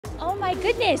my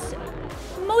goodness.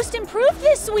 Most improved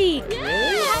this week. Yeah.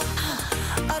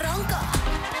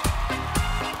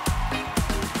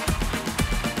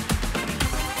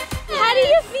 How do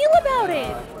you feel about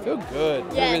it? I feel good.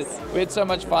 Yes. We had so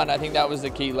much fun. I think that was the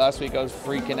key. Last week I was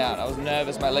freaking out. I was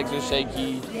nervous. My legs were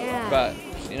shaky. Yeah. But,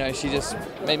 you know, she just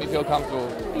made me feel comfortable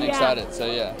and excited. So,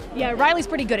 yeah. Yeah, Riley's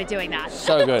pretty good at doing that.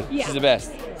 So good. Yeah. She's the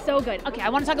best. So good. Okay, I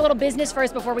want to talk a little business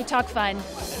first before we talk fun.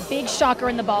 Big shocker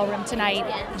in the ballroom tonight.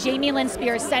 Jamie Lynn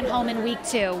Spears sent home in week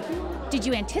 2. Did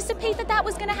you anticipate that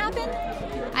was going to happen?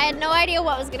 I had no idea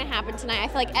what was going to happen tonight. I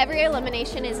feel like every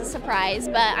elimination is a surprise,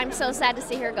 but I'm so sad to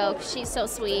see her go because she's so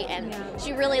sweet and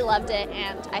she really loved it,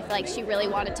 and I feel like she really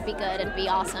wanted to be good and be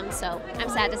awesome, so I'm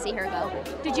sad to see her go.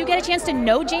 Did you get a chance to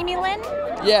know Jamie Lynn?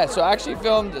 Yeah, so I actually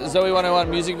filmed Zoe 101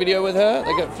 music video with her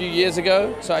like a few years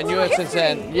ago, so I knew her since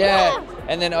then. Yeah.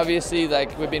 And then obviously,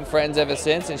 like, we've been friends ever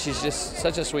since, and she's just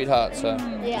such a sweetheart, so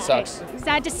it sucks.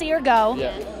 Sad to see her go.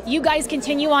 Yeah. You guys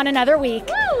continue on another week.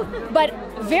 Woo! But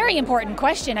very important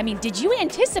question. I mean, did you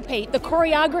anticipate the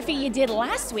choreography you did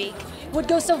last week would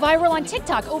go so viral on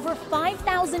TikTok? Over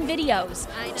 5,000 videos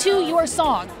to your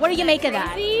song. What do you make of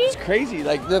that? It's crazy.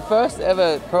 Like, the first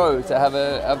ever pro to have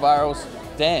a viral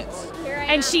dance.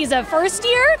 And she's a first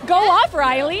year? Go off,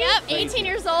 Rylee. Yep, 18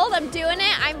 years old, I'm doing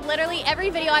it. I'm literally, every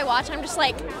video I watch, I'm just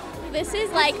like, this is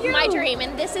like my dream,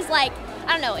 and this is like,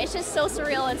 I don't know, it's just so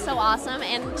surreal and so awesome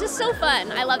and just so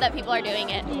fun. I love that people are doing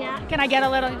it. Yeah. Can I get a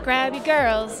little grab you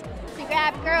girls? You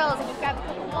grab girls and you grab a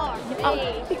couple more.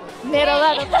 Hey. Middle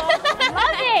of the floor.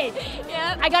 Love it.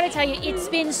 Yep. I gotta tell you, it's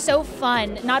been so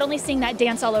fun, not only seeing that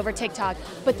dance all over TikTok,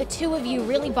 but the two of you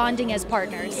really bonding as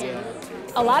partners.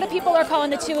 A lot of people are calling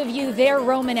the two of you their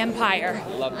Roman Empire.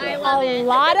 Love that. I love it. A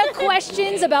lot of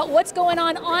questions about what's going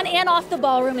on and off the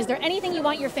ballroom. Is there anything you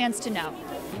want your fans to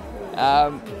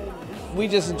know? We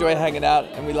just enjoy hanging out,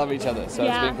 and we love each other, so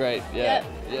it's been great. Yeah.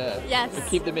 Yeah. Yes. So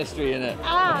keep the mystery in it.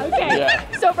 Ah, okay. Yeah.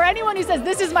 So for anyone who says,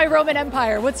 this is my Roman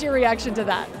Empire, what's your reaction to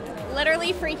that?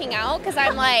 Literally freaking out because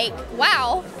I'm like,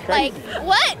 wow, Crazy. like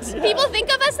what? People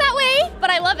think of us that way, but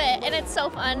I love it and it's so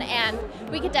fun, and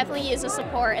we could definitely use the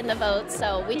support and the votes.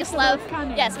 So we just love,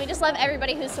 we just love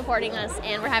everybody who's supporting us,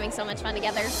 and we're having so much fun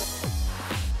together.